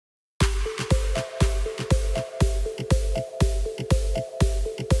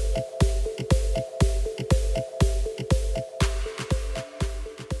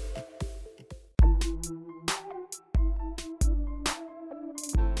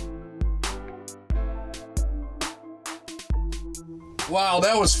Wow,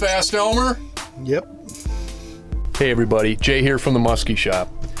 that was fast, Elmer. Yep. Hey everybody, Jay here from the Musky shop.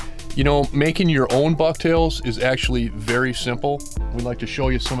 You know, making your own bucktails is actually very simple. We'd like to show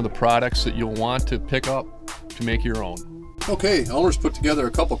you some of the products that you'll want to pick up to make your own. Okay, Elmer's put together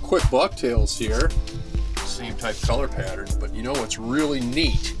a couple quick bucktails here. Same type color pattern, but you know what's really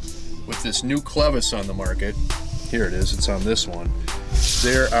neat with this new clevis on the market? Here it is, it's on this one.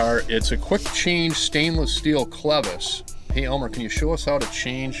 It's a quick change stainless steel clevis. Hey Elmer, can you show us how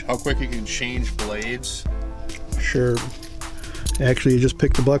quick you can change blades? Sure. Actually, you just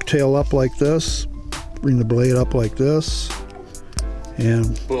pick the bucktail up like this, bring the blade up like this,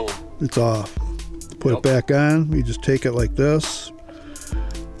 and boom, it's off. Put it back on, you just take it like this,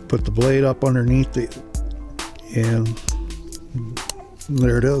 put the blade up underneath it, and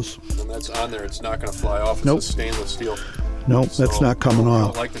there it is. And that's on there, it's not going to fly off. It's nope. a stainless steel. Nope, so that's not coming off. You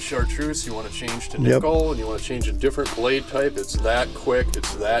don't like the chartreuse, you want to change to nickel, and you want to change a different blade type, it's that quick,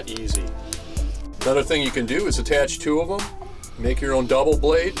 it's that easy. Another thing you can do is attach two of them, make your own double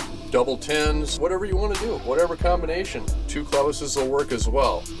blade, double tens, whatever you want to do, whatever combination. Two clevises will work as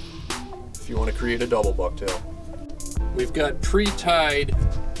well if you want to create a double bucktail. We've got pre-tied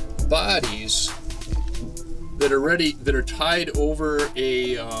bodies that are tied over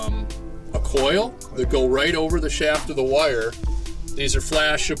a coil that go right over the shaft of the wire. These are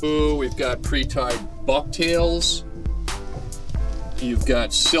Flashaboo. We've got pre-tied bucktails. You've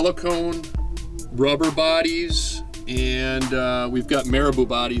got silicone rubber bodies, and we've got marabou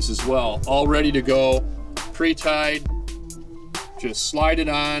bodies as well, all ready to go, pre-tied. Just slide it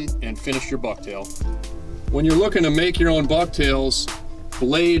on and finish your bucktail. When you're looking to make your own bucktails,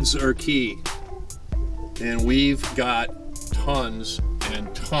 blades are key, and we've got tons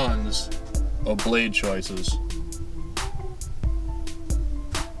and tons of blade choices.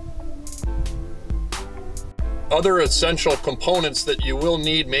 Other essential components that you will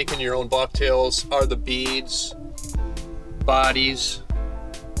need making your own bucktails are the beads, bodies,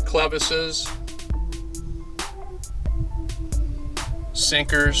 clevises,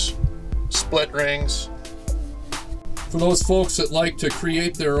 sinkers, split rings. For those folks that like to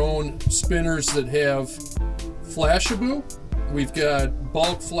create their own spinners that have Flashaboo, we've got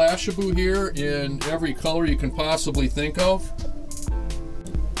bulk Flashaboo here in every color you can possibly think of.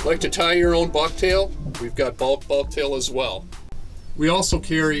 Like to tie your own bucktail? We've got bulk bucktail as well. We also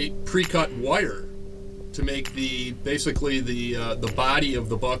carry pre-cut wire to make basically the body of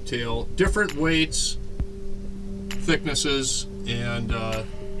the bucktail, different weights, thicknesses, and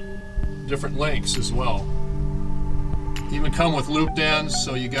different lengths as well. Even come with looped ends,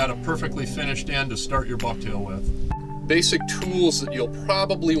 so you got a perfectly finished end to start your bucktail with. Basic tools that you'll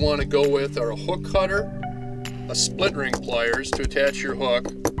probably want to go with are a hook cutter, a split ring pliers to attach your hook,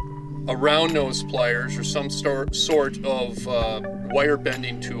 a round nose pliers or some sort of wire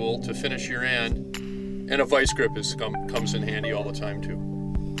bending tool to finish your end, and a vice grip comes in handy all the time too.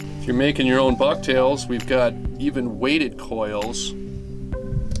 If you're making your own bucktails, we've got even weighted coils,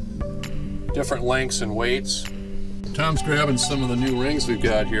 different lengths and weights. Tom's grabbing some of the new rings we've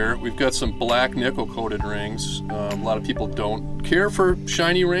got here. We've got some black nickel coated rings. A lot of people don't care for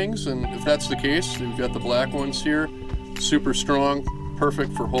shiny rings, and if that's the case, we've got the black ones here. Super strong,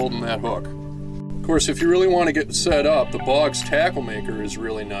 perfect for holding that hook. Of course, if you really want to get set up, the Boggs tackle maker is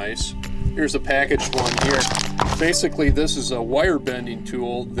really nice. Here's a packaged one here. Basically, this is a wire bending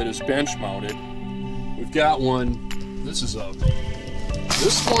tool that is bench mounted. We've got one,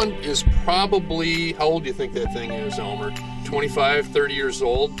 this one is probably, how old do you think that thing is, Elmer? 25, 30 years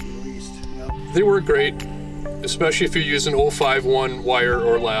old? At least, yep. They work great, especially if you're using 051 wire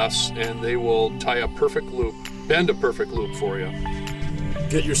or less, and they will tie a perfect loop, bend a perfect loop for you.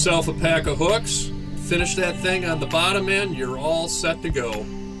 Get yourself a pack of hooks, finish that thing on the bottom end, you're all set to go.